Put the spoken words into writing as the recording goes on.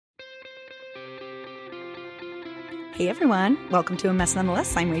Hey everyone, welcome to A Mess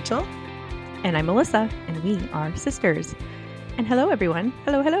Nonetheless. I'm Rachel. And I'm Melissa, and we are sisters. And hello, everyone.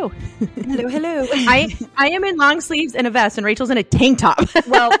 Hello, hello. Hello, hello. I am in long sleeves and a vest, and Rachel's in a tank top.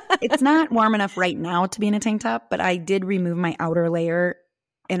 Well, it's not warm enough right now to be in a tank top, but I did remove my outer layer,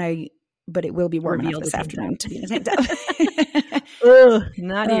 but it will be warm enough this afternoon to be in a tank top. Ugh,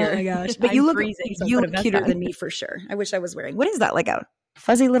 not here. Oh my gosh. But you look cuter than me for sure. I wish I was wearing, what is that, like a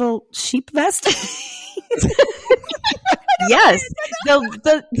fuzzy little sheep vest? Yes.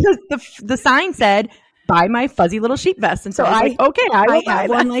 The sign said, buy my fuzzy little sheep vest. And so I was like, okay, I will buy have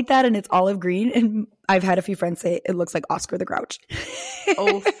one like that, and it's olive green. And I've had a few friends say it looks like Oscar the Grouch.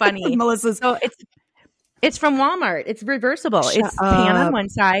 Oh, funny. Melissa's. So it's from Walmart. It's reversible. It's tan on one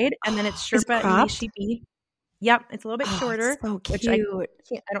side, and then it's Sherpa and sheepy. Yep, it's a little bit shorter. So cute. Which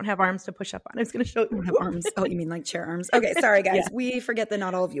I don't have arms to push up on. I was going to show you. I don't have arms. Oh, you mean like chair arms? Okay, sorry guys. Yeah. We forget that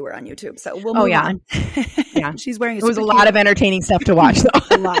not all of you are on YouTube, so we'll move on. Yeah, she's wearing. It was a lot of entertaining stuff to watch, though.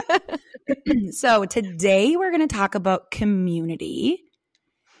 A lot. So today we're going to talk about community,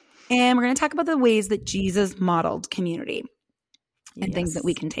 and we're going to talk about the ways that Jesus modeled community and things that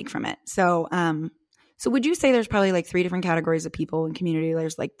we can take from it. So, So would you say there's probably like three different categories of people in community?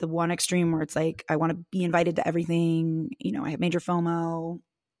 There's like the one extreme where it's like, I want to be invited to everything. You know, I have major FOMO.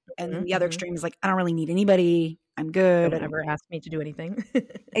 And then the other extreme is like, I don't really need anybody. I'm good. Don't ever ask me to do anything.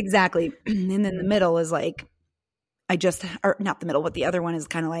 Exactly. And then the middle is like, or not the middle, but the other one is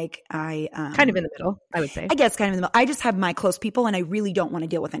kind of like, kind of in the middle, I would say. I guess kind of in the middle. I just have my close people and I really don't want to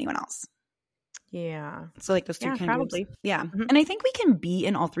deal with anyone else. Yeah. So like those two kind probably. of groups. Yeah. Mm-hmm. And I think we can be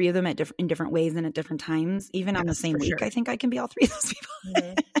in all three of them in different ways and at different times. Even on the same week, sure. I think I can be all three of those people.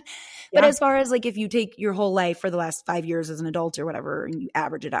 Mm-hmm. But as far as like if you take your whole life for the last 5 years as an adult or whatever and you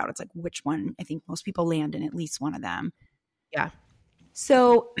average it out, it's like which one? I think most people land in at least one of them. Yeah.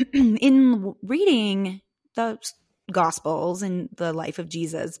 So in reading the Gospels and the life of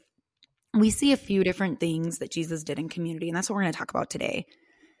Jesus, we see a few different things that Jesus did in community. And that's what we're going to talk about today.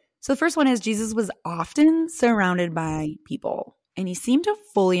 So the first one is Jesus was often surrounded by people, and he seemed to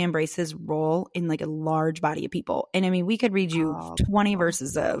fully embrace his role in like a large body of people. And I mean, we could read you 20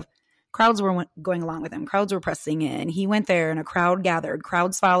 verses of crowds were going along with him. Crowds were pressing in. He went there and a crowd gathered.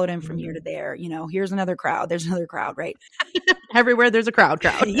 Crowds followed him from here to there. You know, here's another crowd. There's another crowd, right? Everywhere there's a crowd.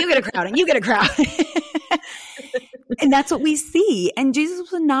 You get a crowd and you get a crowd. And that's what we see. And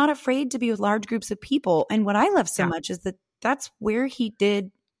Jesus was not afraid to be with large groups of people. And what I love so much is that that's where he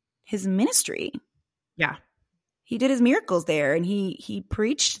did his ministry. Yeah. He did his miracles there, and he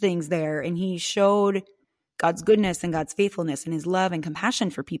preached things there, and he showed God's goodness and God's faithfulness and his love and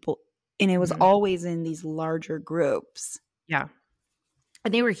compassion for people. And it was always in these larger groups. Yeah.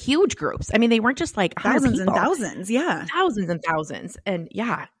 And they were huge groups. I mean, they weren't just like thousands and thousands. Yeah. Thousands and thousands. And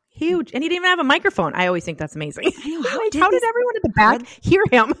huge. And he didn't even have a microphone. I always think that's amazing. I know. How did everyone in the back hear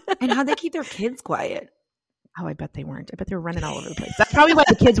him? And how'd they keep their kids quiet? Oh, I bet they weren't. I bet they were running all over the place. That's probably why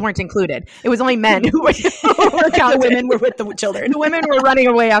the kids weren't included. It was only men who were counted. The women were with the children. The women were running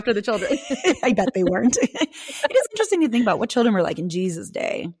away after the children. I bet they weren't. It is interesting to think about what children were like in Jesus'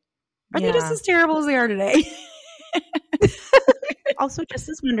 day. Are they just as terrible as they are today? Also just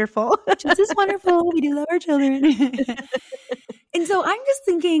as wonderful. Just as wonderful. We do love our children. And so I'm just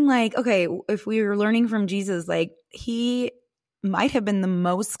thinking like, okay, if we were learning from Jesus, like he might have been the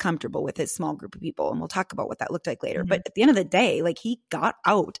most comfortable with his small group of people. And we'll talk about what that looked like later. Mm-hmm. But at the end of the day, like he got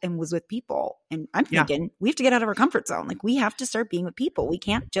out and was with people. And I'm thinking we have to get out of our comfort zone. Like we have to start being with people. We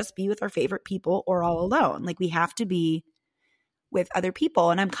can't just be with our favorite people or all alone. Like we have to be with other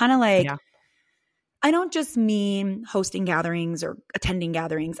people. And I'm kind of like, I don't just mean hosting gatherings or attending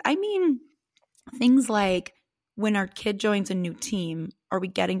gatherings. I mean things like when our kid joins a new team, are we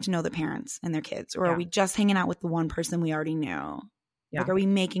getting to know the parents and their kids? Or are we just hanging out with the one person we already know? Yeah. Like, are we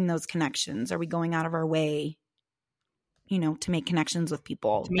making those connections? Are we going out of our way, to make connections with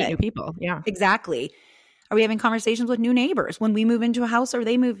people? To meet new people. Yeah. Exactly. Are we having conversations with new neighbors when we move into a house or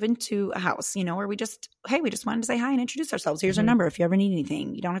they move into a house? Or we just wanted to say hi and introduce ourselves. Here's our number if you ever need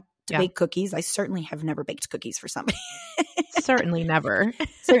anything. You don't have to bake cookies. I certainly have never baked cookies for somebody. Certainly never.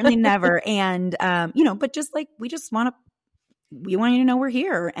 Certainly never. And, but just like we want you to know we're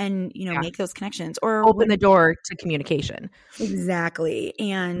here and, make those connections or open the door to communication. Exactly.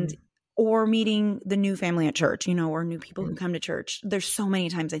 And, or meeting the new family at church, or new people who come to church. There's so many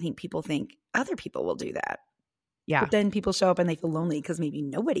times I think people think other people will do that. Yeah. But then people show up and they feel lonely because maybe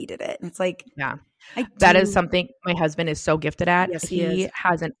nobody did it. And it's like, yeah, that is something my husband is so gifted at. Yes, he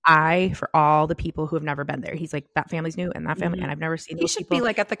has an eye for all the people who have never been there. He's like, that family's new and that family, and I've never seen those people. He should be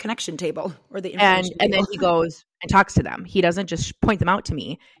like at the connection table or the information and then he goes and talks to them. He doesn't just point them out to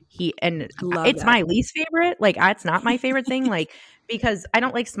me. It's my least favorite. Like, it's not my favorite thing. Like, because I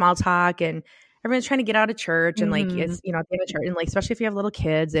don't like small talk and everyone's trying to get out of church and like it's at the end of church and like especially if you have little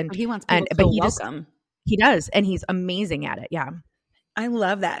kids and he wants people to welcome. He does, and he's amazing at it. Yeah. I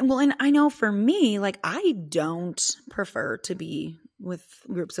love that. Well, and I know for me, like I don't prefer to be with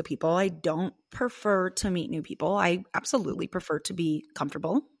groups of people. I don't prefer to meet new people. I absolutely prefer to be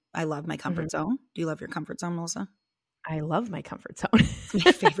comfortable. I love my comfort zone. Do you love your comfort zone, Melissa? I love my comfort zone. It's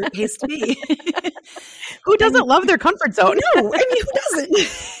my favorite place to be. Who doesn't love their comfort zone? No, I mean, who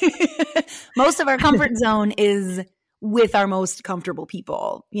doesn't? Most of our comfort zone is with our most comfortable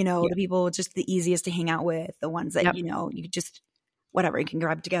people, the people just the easiest to hang out with, the ones that, you just, whatever, you can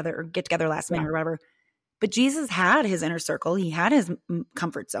grab together or get together last minute or whatever. But Jesus had his inner circle. He had his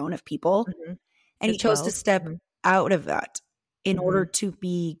comfort zone of people and he chose to step out of that in order to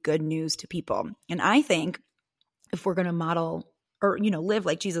be good news to people. And I think if we're going to model or, live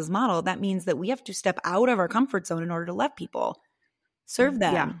like Jesus modeled, that means that we have to step out of our comfort zone in order to love people, serve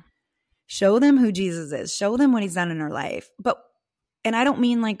them. Yeah. Show them who Jesus is. Show them what he's done in our life. And I don't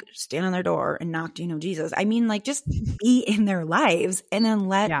mean like stand on their door and knock, do you know Jesus? I mean like just be in their lives and then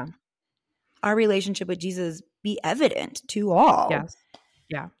let our relationship with Jesus be evident to all. Yes.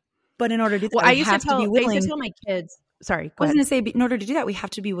 Yeah. But in order to do that, I used to tell my kids, sorry, I was going to say, in order to do that, we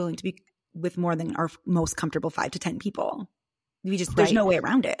have to be willing to be with more than our most comfortable 5 to 10 people. There's no way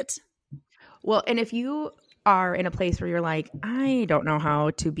around it. Well, and if you are in a place where you're like, I don't know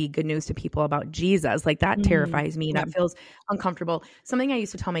how to be good news to people about Jesus, like that terrifies me. That feels uncomfortable. Something I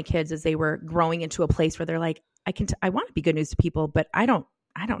used to tell my kids as they were growing into a place where they're like, I want to be good news to people, but I don't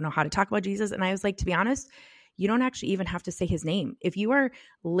know how to talk about Jesus. And I was like, to be honest, you don't actually even have to say his name. If you are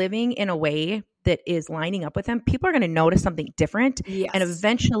living in a way that is lining up with him, people are going to notice something different. Yes. And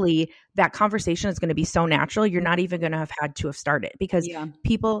eventually that conversation is going to be so natural. You're not even going to have had to have started because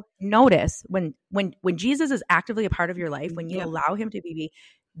people notice when Jesus is actively a part of your life, when you allow him to be,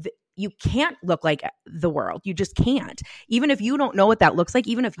 you can't look like the world. You just can't. Even if you don't know what that looks like,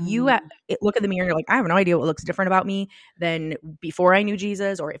 even if you look at the mirror and you're like, I have no idea what looks different about me than before I knew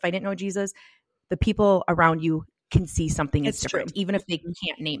Jesus, or if I didn't know Jesus, the people around you can see something is different, even if they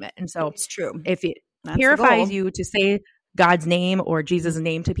can't name it. And so it's true. If it terrifies you to say God's name or Jesus'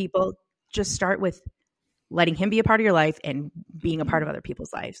 name to people, just start with letting him be a part of your life and being a part of other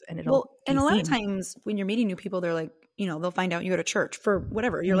people's lives. And it'll and a lot of times when you're meeting new people, they're like, they'll find out you go to church for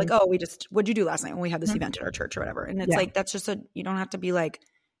whatever. You're like, oh, what'd you do last night when we had this event at our church or whatever? And it's like, that's just you don't have to be like,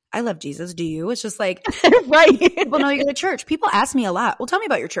 I love Jesus. Do you? It's just like, right. People know you go to church. People ask me a lot. Well, tell me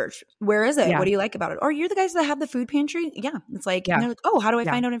about your church. Where is it? Yeah. What do you like about it? Or you're the guys that have the food pantry? Yeah. It's like, and they're like, oh, how do I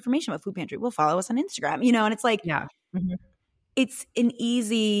find out information about food pantry? Well, follow us on Instagram, and it's like, it's an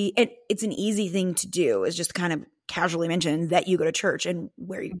easy thing to do is just kind of casually mention that you go to church and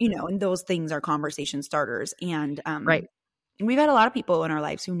where, and those things are conversation starters. And we've had a lot of people in our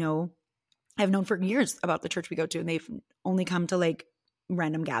lives who have known for years about the church we go to, and they've only come to like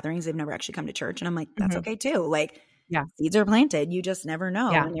random gatherings. They've never actually come to church. And I'm like, that's okay too. Like seeds are planted. You just never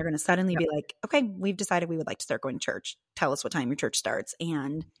know. And you're going to suddenly be like, okay, we've decided we would like to start going to church. Tell us what time your church starts.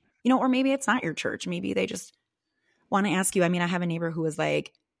 And, or maybe it's not your church. Maybe they just want to ask you. I mean, I have a neighbor who was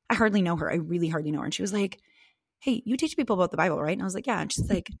like, I hardly know her. I really hardly know her. And she was like, hey, you teach people about the Bible, right? And I was like, yeah. And she's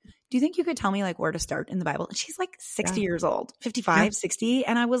like, do you think you could tell me like where to start in the Bible? And she's like 60 years old, 55, 60.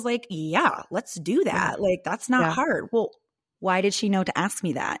 And I was like, yeah, let's do that. Like, that's not hard. Well, why did she know to ask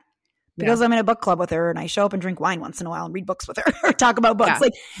me that? Because I'm in a book club with her and I show up and drink wine once in a while and read books with her or talk about books.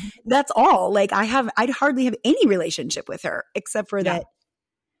 Like, that's all. Like, I'd hardly have any relationship with her except for that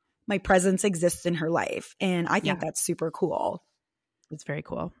my presence exists in her life. And I think that's super cool. It's very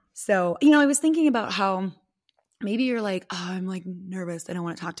cool. So, I was thinking about how maybe you're like, oh, I'm like nervous. I don't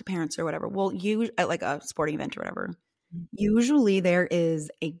want to talk to parents or whatever. Well, at like a sporting event or whatever, usually there is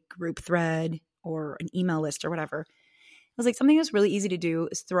a group thread or an email list or whatever. I was like, something that's really easy to do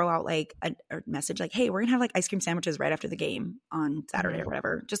is throw out like a message like, hey, we're going to have like ice cream sandwiches right after the game on Saturday or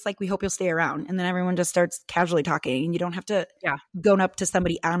whatever. Just like, we hope you'll stay around. And then everyone just starts casually talking and you don't have to go up to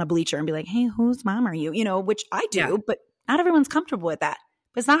somebody on a bleacher and be like, hey, whose mom are you? Which I do, but not everyone's comfortable with that.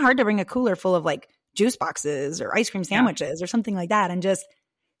 But it's not hard to bring a cooler full of like juice boxes or ice cream sandwiches or something like that and just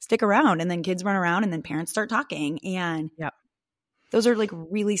stick around. And then kids run around and then parents start talking. And those are like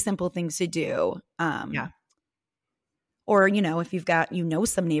really simple things to do. Or, if you've got,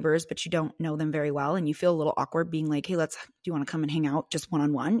 some neighbors, but you don't know them very well and you feel a little awkward being like, hey, do you want to come and hang out just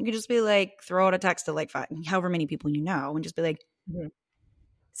one-on-one? You could just be like, throw out a text to like however many people you know and just be like,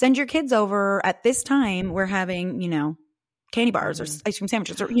 send your kids over at this time. We're having, candy bars or ice cream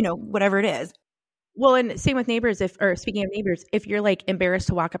sandwiches or, whatever it is. Well, and same with neighbors. Speaking of neighbors, if you're like embarrassed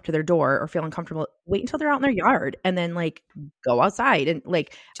to walk up to their door or feel uncomfortable, wait until they're out in their yard and then like go outside and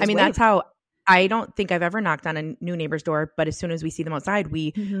like, just wave. That's how I don't think I've ever knocked on a new neighbor's door, but as soon as we see them outside,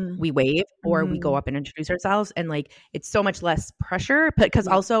 we wave or we go up and introduce ourselves. And like, it's so much less pressure, but because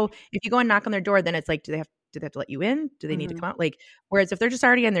also if you go and knock on their door, then it's like, do they have to let you in? Do they need to come out? Like, whereas if they're just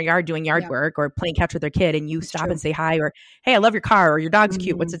already in their yard doing yard work or playing catch with their kid and you stop and say hi or, hey, I love your car or your dog's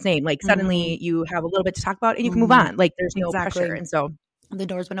cute. What's its name? Like suddenly you have a little bit to talk about and you can move on. Like there's no pressure. And so the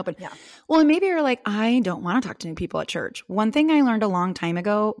door's been open. Yeah. Well, and maybe you're like, I don't want to talk to new people at church. One thing I learned a long time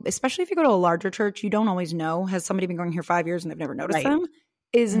ago, especially if you go to a larger church, you don't always know, has somebody been going here 5 years and I've never noticed them,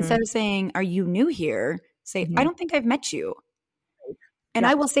 is instead of saying, are you new here? Say, I don't think I've met you. And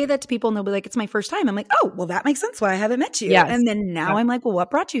I will say that to people and they'll be like, it's my first time. I'm like, oh, well, that makes sense why I haven't met you. Yes. And then now I'm like, well, what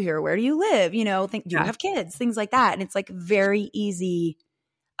brought you here? Where do you live? Do you have kids? Things like that. And it's like a very easy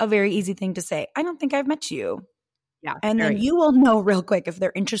thing to say. I don't think I've met you. Yeah. And then you will know real quick if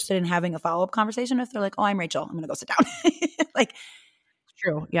they're interested in having a follow-up conversation. If they're like, oh, I'm Rachel, I'm going to go sit down. Like,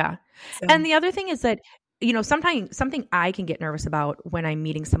 true. Yeah. So. And the other thing is that, something I can get nervous about when I'm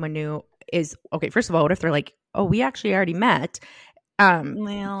meeting someone new is, okay, first of all, what if they're like, oh, we actually already met?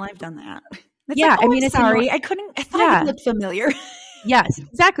 Well, I've done that. It's yeah. Like, oh, I mean, I thought it looked familiar. Yes,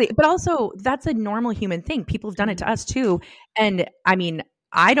 exactly. But also that's a normal human thing. People have done it to us too. And I mean,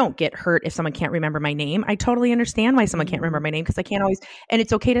 I don't get hurt if someone can't remember my name. I totally understand why someone can't remember my name because I can't always, and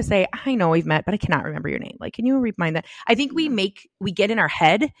it's okay to say, I know we've met, but I cannot remember your name. Like, can you remind that? I think we get in our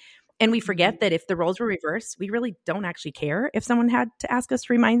head and we forget that if the roles were reversed, we really don't actually care if someone had to ask us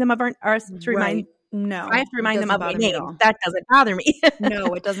to remind them of No, I have to remind them of my name. That doesn't bother me.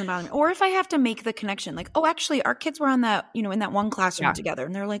 No, it doesn't bother me. Or if I have to make the connection, like, oh, actually, our kids were on that, in that one classroom together,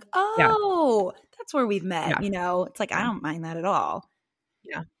 and they're like, oh, that's where we've met. It's like I don't mind that at all.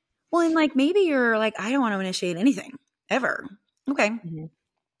 Yeah. Well, and like maybe you're like, I don't want to initiate anything ever. Okay,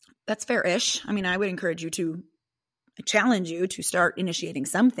 that's fair-ish. I mean, I would challenge you to start initiating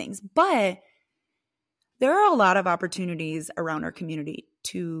some things, but there are a lot of opportunities around our community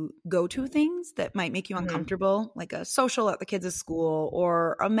to go to things that might make you uncomfortable, like a social at the kids' school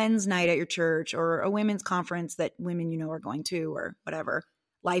or a men's night at your church or a women's conference that women are going to or whatever,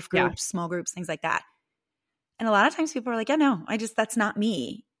 life groups, small groups, things like that. And a lot of times people are like, yeah, no, that's not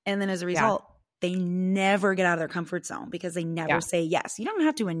me. And then as a result, they never get out of their comfort zone because they never say yes. You don't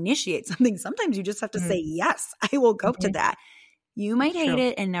have to initiate something. Sometimes you just have to say, yes, I will go to that. You might hate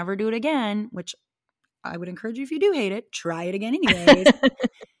it and never do it again, which I would encourage you if you do hate it, try it again anyways.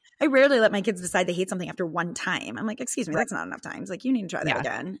 I rarely let my kids decide they hate something after one time. I'm like, excuse me, that's not enough times. Like you need to try that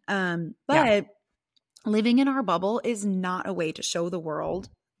again. But living in our bubble is not a way to show the world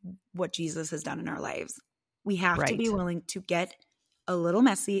what Jesus has done in our lives. We have to be willing to get a little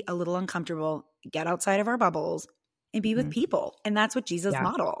messy, a little uncomfortable, get outside of our bubbles and be with people. And that's what Jesus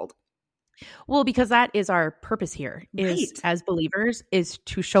modeled. Well, because that is our purpose here is as believers is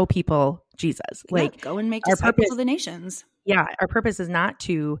to show people Jesus. Like go and make disciples of the nations. Yeah. Our purpose is not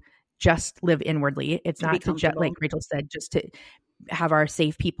to just live inwardly. It's not to just, like Rachel said, just to have our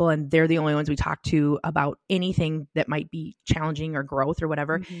safe people and they're the only ones we talk to about anything that might be challenging or growth or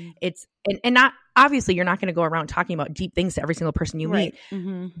whatever. It's and not obviously you're not going to go around talking about deep things to every single person you meet.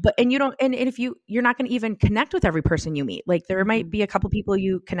 But and you don't and if you're not going to even connect with every person you meet. Like there might be a couple people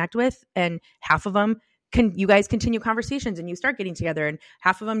you connect with and half of them you guys continue conversations and you start getting together and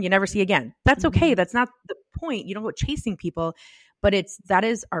half of them you never see again. That's okay. That's not the point. You don't go chasing people, but that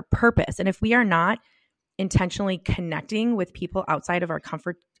is our purpose. And if we are not intentionally connecting with people outside of our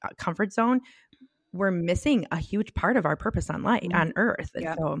comfort zone, we're missing a huge part of our purpose on earth.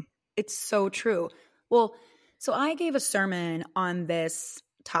 And so it's so true. Well, so I gave a sermon on this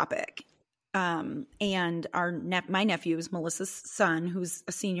topic. And my nephew's Melissa's son, who's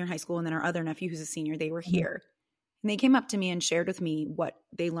a senior in high school, and then our other nephew who's a senior, they were here. And they came up to me and shared with me what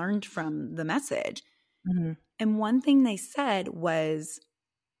they learned from the message. And one thing they said was,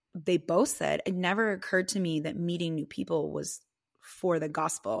 they both said, it never occurred to me that meeting new people was for the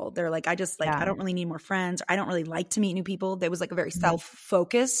gospel. They're like, I don't really need more friends. Or I don't really like to meet new people. There was like a very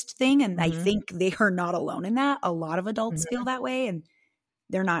self-focused thing. And I think they are not alone in that. A lot of adults feel that way. And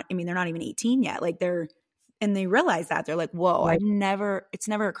they're not even 18 yet. Like and they realize that they're like, whoa, it's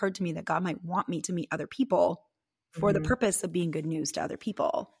never occurred to me that God might want me to meet other people for the purpose of being good news to other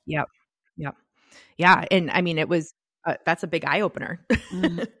people. Yep. Yeah. And I mean, it was That's a big eye opener.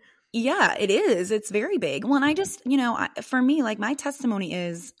 Yeah, it is. It's very big. Well, and I just, for me, like my testimony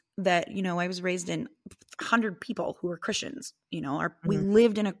is that, I was raised in 100 people who were Christians, we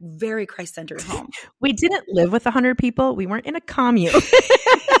lived in a very Christ-centered home. We didn't live with 100 people. We weren't in a commune.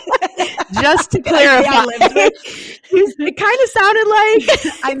 Just to clarify. It kind of sounded like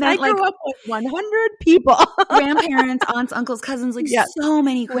I grew up with 100 people. Grandparents, aunts, uncles, cousins, so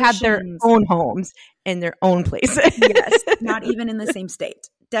many Christians. Who had their own homes and their own places. Yes, not even in the same state.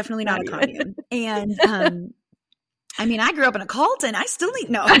 Definitely not a commune. And I grew up in a cult and I still need,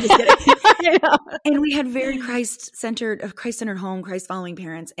 no, I'm just kidding. And we had very Christ-centered home, Christ-following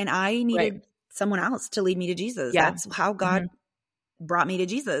parents. And I needed someone else to lead me to Jesus. Yeah. That's how God brought me to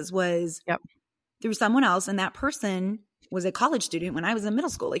Jesus, was through someone else. And that person was a college student when I was in middle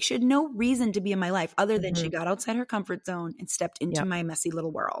school. Like, she had no reason to be in my life other than she got outside her comfort zone and stepped into my messy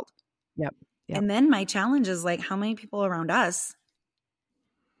little world. Yep. And then my challenge is like, how many people around us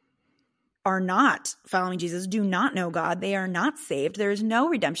are not following Jesus, do not know God. They are not saved. There is no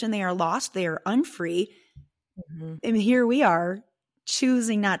redemption. They are lost. They are unfree. And here we are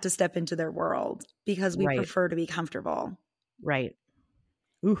choosing not to step into their world because we prefer to be comfortable. Right.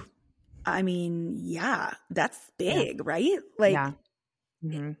 Ooh. I mean, yeah, that's big, right? Like,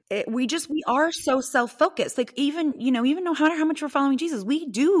 we are so self-focused. Like, even no matter how much we're following Jesus, we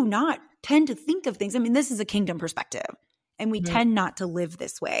do not tend to think of things. I mean, this is a kingdom perspective, and we tend not to live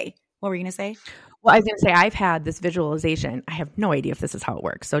this way. What were you going to say? Well, I was going to say, I've had this visualization. I have no idea if this is how it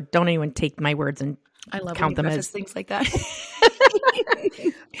works. So don't anyone take my words and count them as things like that.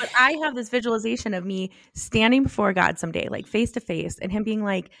 But I have this visualization of me standing before God someday, like face to face, and him being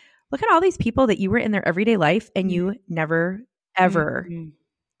like, look at all these people that you were in their everyday life and you never, ever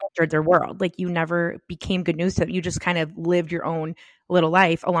entered their world. Like, you never became good news to them. You just kind of lived your own little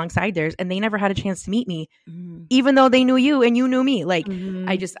life alongside theirs, and they never had a chance to meet me, even though they knew you and you knew me. Like,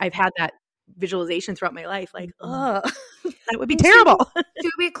 I've had that visualization throughout my life. Like, that would be terrible.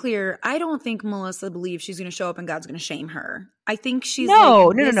 To be clear, I don't think Melissa believes she's going to show up and God's going to shame her. I think she's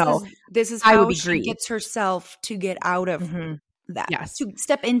no. This is how she gets herself to get out of that. Yes. To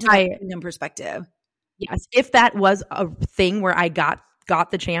step into that kingdom perspective. Yes. If that was a thing where I got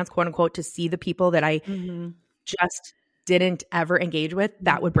the chance, quote unquote, to see the people that I just didn't ever engage with,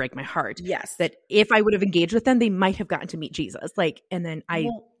 that would break my heart. Yes. That if I would have engaged with them, they might have gotten to meet Jesus. Like, and then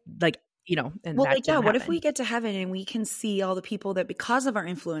and what if we get to heaven and we can see all the people that because of our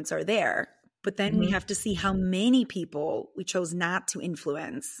influence are there, but then we have to see how many people we chose not to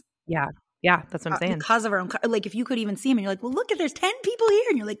influence. Yeah. Yeah. That's what I'm saying. Because of our own, like, if you could even see them and you're like, well, look, there's 10 people here.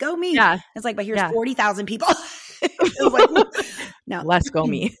 And you're like, go me. Yeah. It's like, but here's 40,000 people. Like, no. Let's go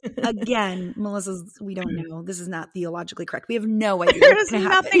me. Again, we don't know. This is not theologically correct. We have no idea. There's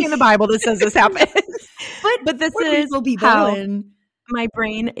nothing in the Bible that says this happens. but this is how my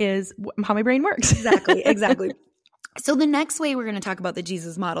brain works. Exactly. So the next way we're going to talk about the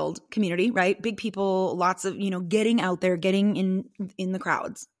Jesus modeled community, right? Big people, lots of, getting out there, getting in the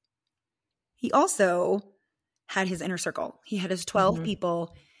crowds. He also had his inner circle. He had his 12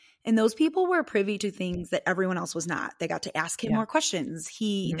 people, and those people were privy to things that everyone else was not. They got to ask him more questions.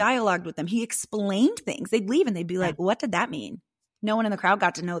 He dialogued with them. He explained things. They'd leave and they'd be like, what did that mean? No one in the crowd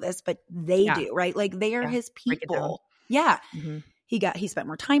got to know this, but they do, right? Like, they are his people. Yeah. He spent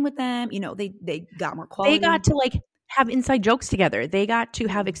more time with them. They got more quality. They got to have inside jokes together. They got to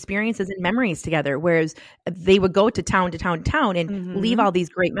have experiences and memories together, whereas they would go to town and leave all these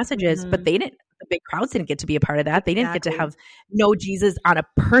great messages, but the big crowds didn't get to be a part of that. They didn't get to know Jesus on a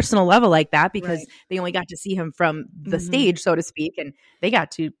personal level like that because they only got to see him from the stage, so to speak, and they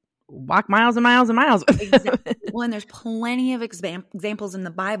got to walk miles and miles and miles with him. Well, and there's plenty of examples in the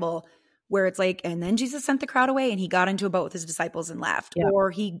Bible where it's like, and then Jesus sent the crowd away and he got into a boat with his disciples and left. Yep.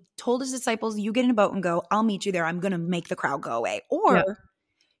 Or he told his disciples, you get in a boat and go, I'll meet you there. I'm going to make the crowd go away. Or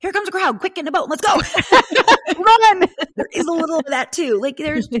here comes a crowd, quick, get in a boat. Let's go. Run. There is a little of that too. Like,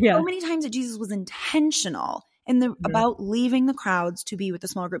 there's so many times that Jesus was intentional about leaving the crowds to be with the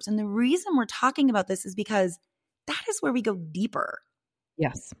smaller groups. And the reason we're talking about this is because that is where we go deeper.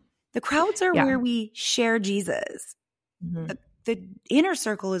 Yes. The crowds are where we share Jesus. The inner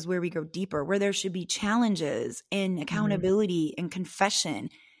circle is where we go deeper, where there should be challenges and accountability and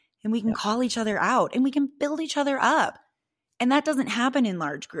confession, and we can call each other out and we can build each other up. And that doesn't happen in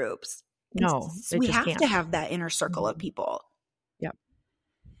large groups. No, we have to have that inner circle of people. Yep.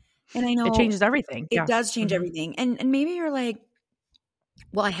 And I know it changes everything. It does change everything. And maybe you're like,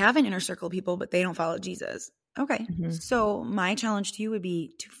 well, I have an inner circle of people, but they don't follow Jesus. Okay. So my challenge to you would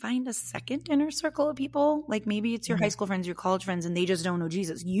be to find a second inner circle of people. Like, maybe it's your high school friends, your college friends, and they just don't know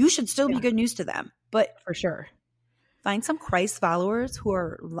Jesus. You should still be good news to them. But for sure. Find some Christ followers who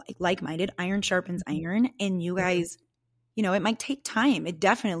are like-minded. Iron sharpens iron. And you guys, you know, it might take time. It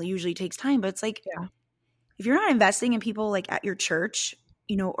definitely usually takes time. But it's like, if you're not investing in people like at your church,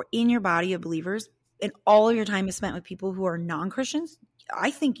 you know, or in your body of believers, and all of your time is spent with people who are non-Christians,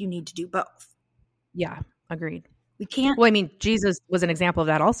 I think you need to do both. Yeah, agreed. We can't. Well, I mean, Jesus was an example of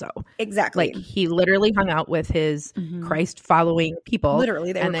that also. Exactly. Like he literally hung out with his Christ following people.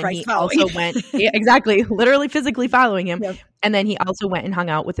 Literally, they were Christ following. Also went, exactly, literally physically following him. Yep. And then he also went and hung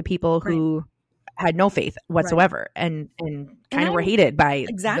out with the people who had no faith whatsoever and kind of were hated by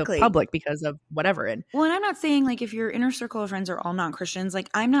the public because of whatever. And I'm not saying like if your inner circle of friends are all non-Christians, like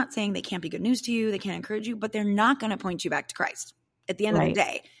I'm not saying they can't be good news to you, they can't encourage you, but they're not going to point you back to Christ at the end of the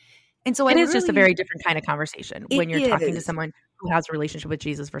day. And so it is just a very different kind of conversation when you're talking to someone who has a relationship with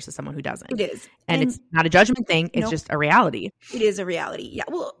Jesus versus someone who doesn't. It is. And it's not a judgment thing. It's just a reality. It is a reality. Yeah.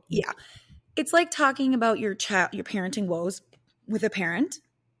 Well, yeah. It's like talking about your parenting woes with a parent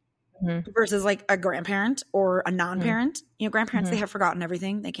versus like a grandparent or a non-parent. You know, grandparents, they have forgotten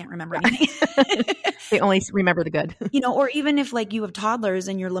everything. They can't remember anything. They only remember the good. You know, or even if like you have toddlers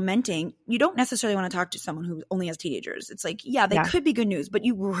and you're lamenting, you don't necessarily want to talk to someone who only has teenagers. It's like, they could be good news, but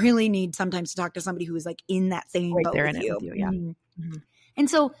you really need sometimes to talk to somebody who is like in that same boat with you. And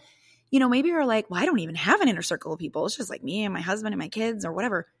so, you know, maybe you're like, well, I don't even have an inner circle of people. It's just like me and my husband and my kids or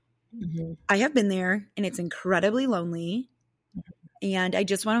whatever. I have been there and it's incredibly lonely. And I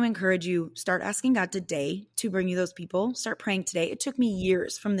just want to encourage you, start asking God today to bring you those people. Start praying today. It took me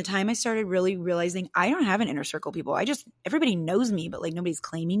years from the time I started really realizing I don't have an inner circle of people. Everybody knows me, but like nobody's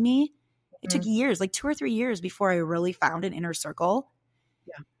claiming me. It took years, like 2 or 3 years before I really found an inner circle.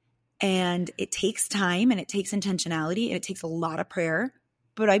 Yeah. And it takes time and it takes intentionality and it takes a lot of prayer.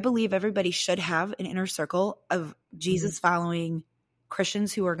 But I believe everybody should have an inner circle of Jesus following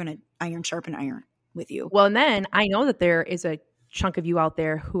Christians who are going to iron sharpen iron with you. Well, and then I know that there is a chunk of you out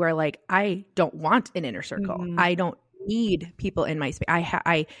there who are like, I don't want an inner circle. I don't need people in my space.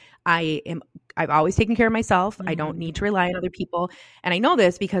 I've always taken care of myself. I don't need to rely on other people. And I know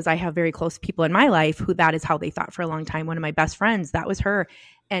this because I have very close people in my life who that is how they thought for a long time. One of my best friends, that was her.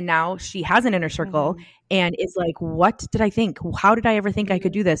 And now she has an inner circle and is like, what did I think? How did I ever think I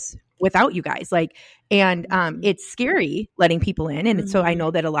could do this without you guys? Like, and it's scary letting people in. And so I know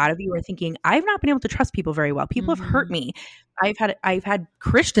that a lot of you are thinking, I've not been able to trust people very well. People have hurt me. I've had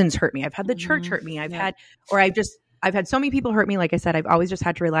Christians hurt me. I've had the church hurt me. I've had so many people hurt me. Like I said, I've always just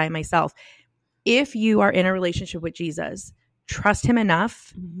had to rely on myself. If you are in a relationship with Jesus, trust him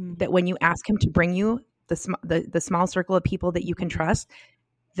enough that when you ask him to bring you the small circle of people that you can trust,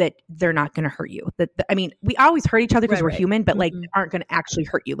 that they're not going to hurt you. I mean, we always hurt each other because we're human, but like aren't going to actually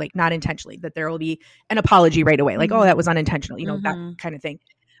hurt you, like not intentionally, that there will be an apology right away. Like, oh, that was unintentional, you know, that kind of thing.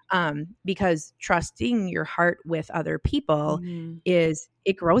 Because trusting your heart with other people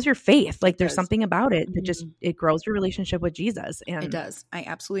it grows your faith. Like there's something about it that just, it grows your relationship with Jesus. And it does. I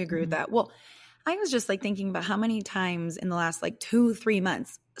absolutely agree with that. Well, I was just like thinking about how many times in the last like 2-3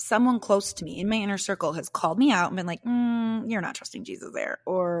 months, someone close to me in my inner circle has called me out and been like, you're not trusting Jesus there.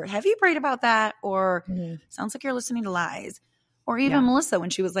 Or have you prayed about that? Or sounds like you're listening to lies. Or even Melissa, when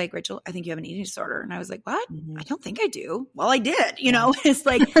she was like, Rachel, I think you have an eating disorder. And I was like, what? I don't think I do. Well, I did. You know, it's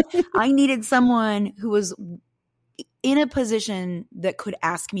like I needed someone who was in a position that could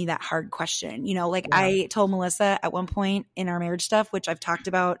ask me that hard question. You know, like I told Melissa at one point in our marriage stuff, which I've talked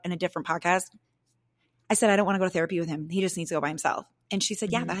about in a different podcast, I said, I don't want to go to therapy with him. He just needs to go by himself. And she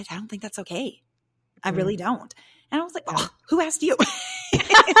said, yeah, but I don't think that's okay. I really don't. And I was like, oh, who asked you?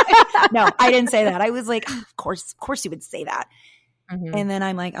 No, I didn't say that. I was like, oh, of course you would say that. And then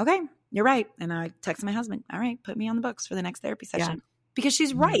I'm like, okay, you're right. And I texted my husband, all right, put me on the books for the next therapy session because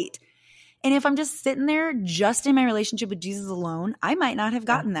she's right. And if I'm just sitting there just in my relationship with Jesus alone, I might not have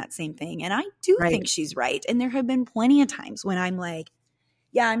gotten that same thing. And I do think she's right. And there have been plenty of times when I'm like,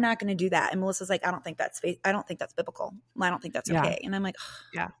 yeah, I'm not going to do that. And Melissa's like, I don't think that's biblical. I don't think that's okay. And I'm like,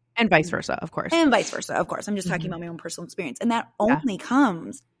 yeah. And vice versa, of course. And vice versa, of course. I'm just talking about my own personal experience. And that only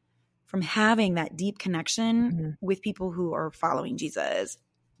comes from having that deep connection with people who are following Jesus.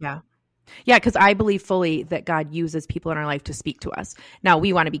 Yeah. Yeah, because I believe fully that God uses people in our life to speak to us. Now,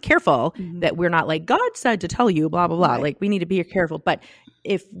 we want to be careful that we're not like, God said to tell you, blah, blah, blah. Right. Like, we need to be careful. But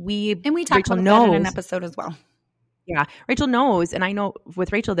if we – and we talked about that in an episode as well. Yeah. Rachel knows, and I know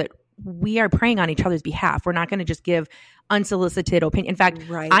with Rachel that we are praying on each other's behalf. We're not going to just give unsolicited opinion. In fact,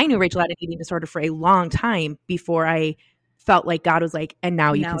 I knew Rachel had an eating disorder for a long time before I felt like God was like, and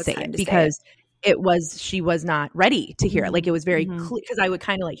now you can say it. Because she was not ready to hear it. Like it was very clear because I would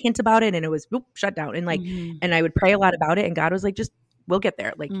kind of like hint about it and it was shut down. And like, and I would pray a lot about it. And God was like, just we'll get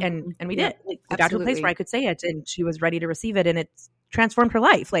there. Like, and we did. Like, we got to a place where I could say it, and she was ready to receive it, and it's transformed her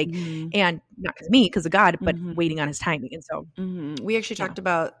life. Like, and not because me, because of God, but waiting on His timing. And so we actually talked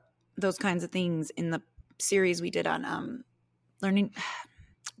about those kinds of things in the series we did on learning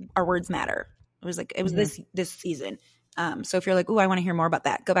our words matter. It was this season. So if you're like, "Ooh, I want to hear more about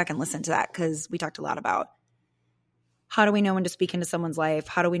that," go back and listen to that, because we talked a lot about how do we know when to speak into someone's life?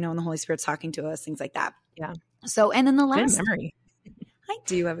 How do we know when the Holy Spirit's talking to us? Things like that. Yeah. So, and then the last, good memory. I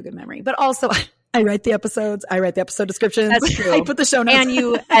do have a good memory, but also I write the episodes. I write the episode descriptions. That's true. I put the show notes. And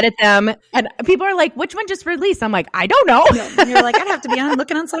you edit them. And people are like, which one just released? I'm like, I don't know. No, you're like, I'd have to be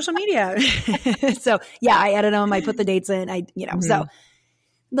looking on social media. So yeah, I edit them. I put the dates in. So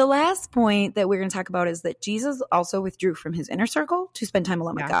the last point that we're going to talk about is that Jesus also withdrew from His inner circle to spend time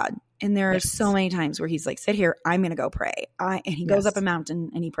alone with God. And there are so many times where He's like, sit here, I'm going to go pray. And He goes up a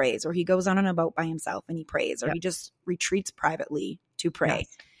mountain and He prays, or He goes on a boat by Himself and He prays, or He just retreats privately to pray.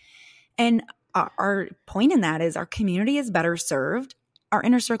 Yes. And our point in that is our community is better served. Our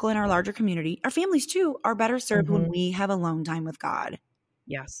inner circle and our larger community, our families too, are better served when we have alone time with God.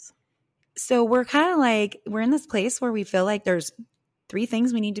 Yes. So we're kind of like, we're in this place where we feel like there's 3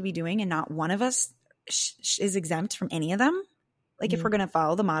 things we need to be doing, and not one of us is exempt from any of them. Like if we're going to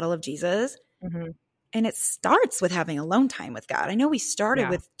follow the model of Jesus, and it starts with having alone time with God. I know we started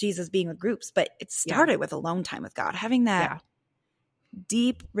with Jesus being with groups, but it started with alone time with God, having that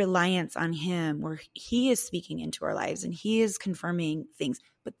deep reliance on Him where He is speaking into our lives and He is confirming things,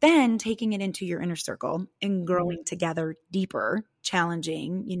 but then taking it into your inner circle and growing together deeper,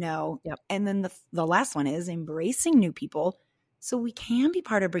 challenging, and then the last one is embracing new people so we can be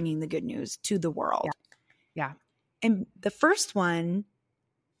part of bringing the good news to the world. Yeah. And the first one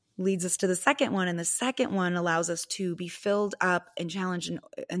leads us to the second one, and the second one allows us to be filled up and challenged,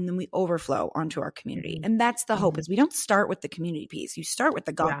 and then we overflow onto our community. And that's the hope, is we don't start with the community piece. You start with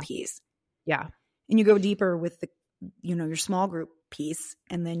the God piece. Yeah. And you go deeper with the, your small group piece,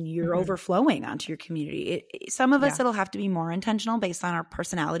 and then you're overflowing onto your community. Some of us, it'll have to be more intentional based on our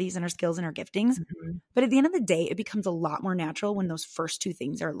personalities and our skills and our giftings. But at the end of the day, it becomes a lot more natural when those first 2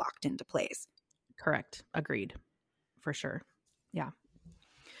 things are locked into place. Correct. Agreed. For sure. Yeah.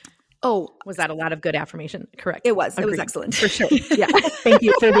 Oh, was that a lot of good affirmation? Correct. It was. Agreed. It was excellent. For sure. Yeah. Thank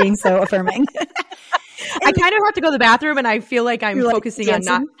you for being so affirming. I kind of have to go to the bathroom, and I feel like I'm focusing on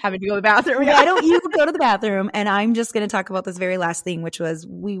not having to go to the bathroom. Why don't you go to the bathroom? And I'm just going to talk about this very last thing, which was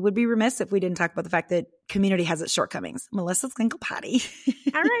we would be remiss if we didn't talk about the fact that community has its shortcomings. Melissa's going to go potty.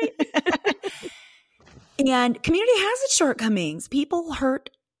 All right. And community has its shortcomings. People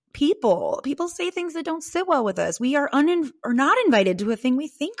hurt people. People say things that don't sit well with us. We are not invited to a thing we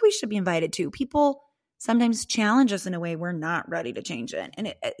think we should be invited to. People sometimes challenge us in a way we're not ready to change it.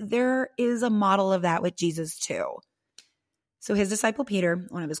 And there is a model of that with Jesus too. So his disciple Peter,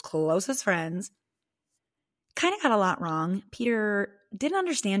 one of his closest friends, kind of got a lot wrong. Peter didn't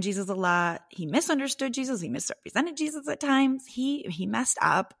understand Jesus a lot. He misunderstood Jesus. He misrepresented Jesus at times. He messed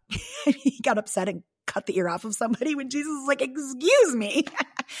up. He got upset and cut the ear off of somebody when Jesus was like, excuse me.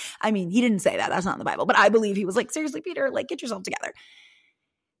 I mean, he didn't say that. That's not in the Bible. But I believe he was like, seriously, Peter, like, get yourself together.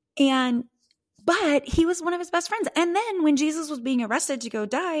 But he was one of his best friends. And then when Jesus was being arrested to go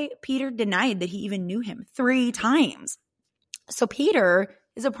die, Peter denied that he even knew him 3 times. So Peter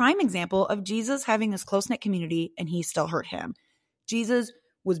is a prime example of Jesus having this close-knit community, and he still hurt him. Jesus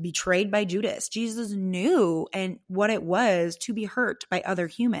was betrayed by Judas. Jesus knew what it was to be hurt by other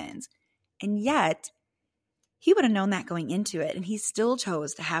humans. And yet, he would have known that going into it, and he still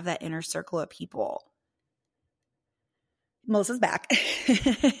chose to have that inner circle of people. Melissa's back.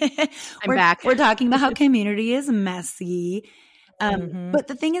 I'm back. We're talking about how community is messy. But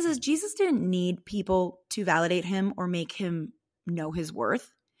the thing is Jesus didn't need people to validate him or make him know his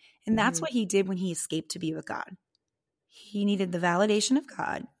worth. And that's what he did when he escaped to be with God. He needed the validation of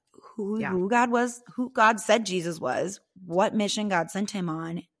God, who God was, who God said Jesus was, what mission God sent him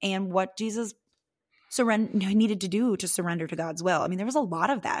on, and what Jesus needed to do to surrender to God's will. I mean, there was a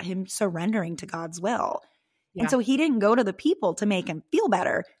lot of that, him surrendering to God's will. Yeah. And so he didn't go to the people to make him feel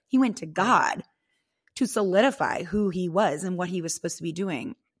better. He went to God to solidify who he was and what he was supposed to be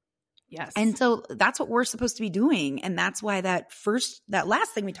doing. Yes. And so that's what we're supposed to be doing. And that's why that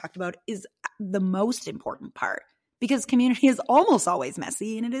last thing we talked about is the most important part, because community is almost always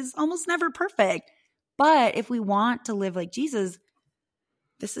messy and it is almost never perfect. But if we want to live like Jesus,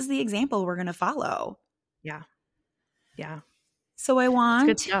 this is the example we're going to follow. Yeah. Yeah. So I want,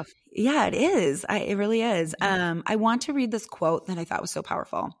 it's good stuff. Yeah, it is. It really is. I want to read this quote that I thought was so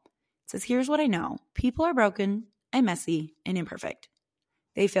powerful. It says, "Here's what I know. People are broken and messy and imperfect.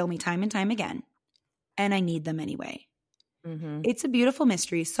 They fail me time and time again, and I need them anyway. Mm-hmm. It's a beautiful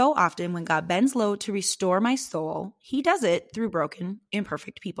mystery. So often when God bends low to restore my soul, he does it through broken,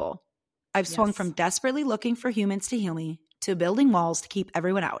 imperfect people. I've swung from desperately looking for humans to heal me to building walls to keep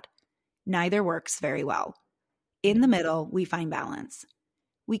everyone out. Neither works very well. In the middle, we find balance.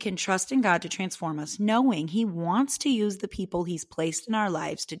 We can trust in God to transform us, knowing he wants to use the people he's placed in our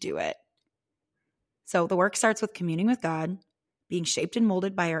lives to do it. So the work starts with communing with God, being shaped and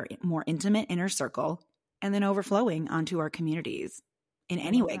molded by our more intimate inner circle, and then overflowing onto our communities in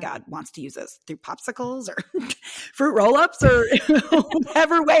any way God wants to use us, through popsicles or fruit roll-ups or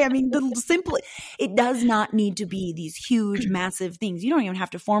whatever way. I mean, it does not need to be these huge, massive things. You don't even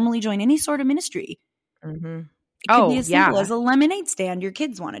have to formally join any sort of ministry. Mm-hmm. It could be as simple as a lemonade stand your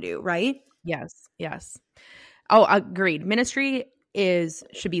kids want to do, right? Yes. Oh, agreed. Ministry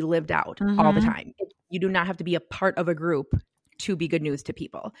should be lived out all the time. You do not have to be a part of a group to be good news to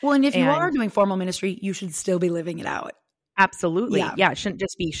people. Well, and if you are doing formal ministry, you should still be living it out. Absolutely. Yeah. It shouldn't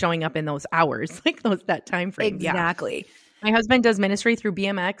just be showing up in those hours, like that time frame. Exactly. Yeah. My husband does ministry through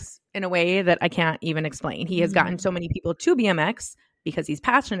BMX in a way that I can't even explain. He has gotten so many people to BMX because he's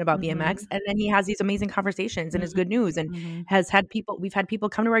passionate about BMX. And then he has these amazing conversations and is good news, and we've had people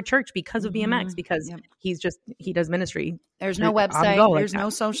come to our church because of BMX, because he does ministry. There's no website. There's no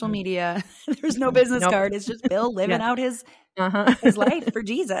social media. There's no business card. It's just Bill living out his life for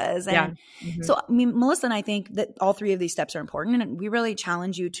Jesus. And so, I mean, Melissa and I think that all three of these steps are important. And we really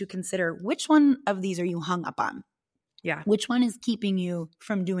challenge you to consider, which one of these are you hung up on? Yeah. Which one is keeping you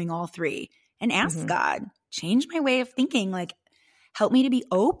from doing all three? And ask God, change my way of thinking. Like, help me to be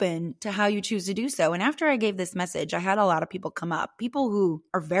open to how you choose to do so. And after I gave this message, I had a lot of people come up, people who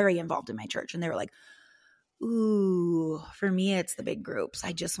are very involved in my church. And they were like, ooh, for me, it's the big groups.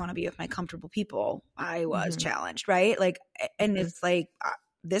 I just want to be with my comfortable people. I was challenged, right? Like, and it's like,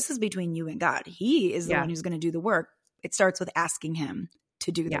 this is between you and God. He is the one who's going to do the work. It starts with asking him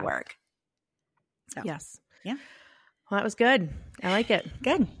to do the work. So, yes. Yeah. Well, that was good. I like it.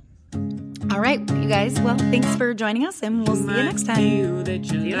 Good. All right, you guys. Well, thanks for joining us, and we'll see you next time. See you next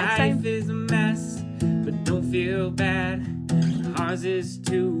time. Is a mess, but don't feel bad. Ours is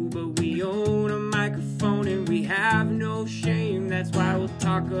too, but we own a microphone and we have no shame. That's why we'll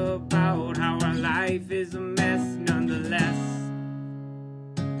talk about how our life is a mess nonetheless.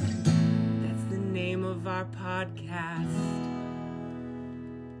 That's the name of our podcast.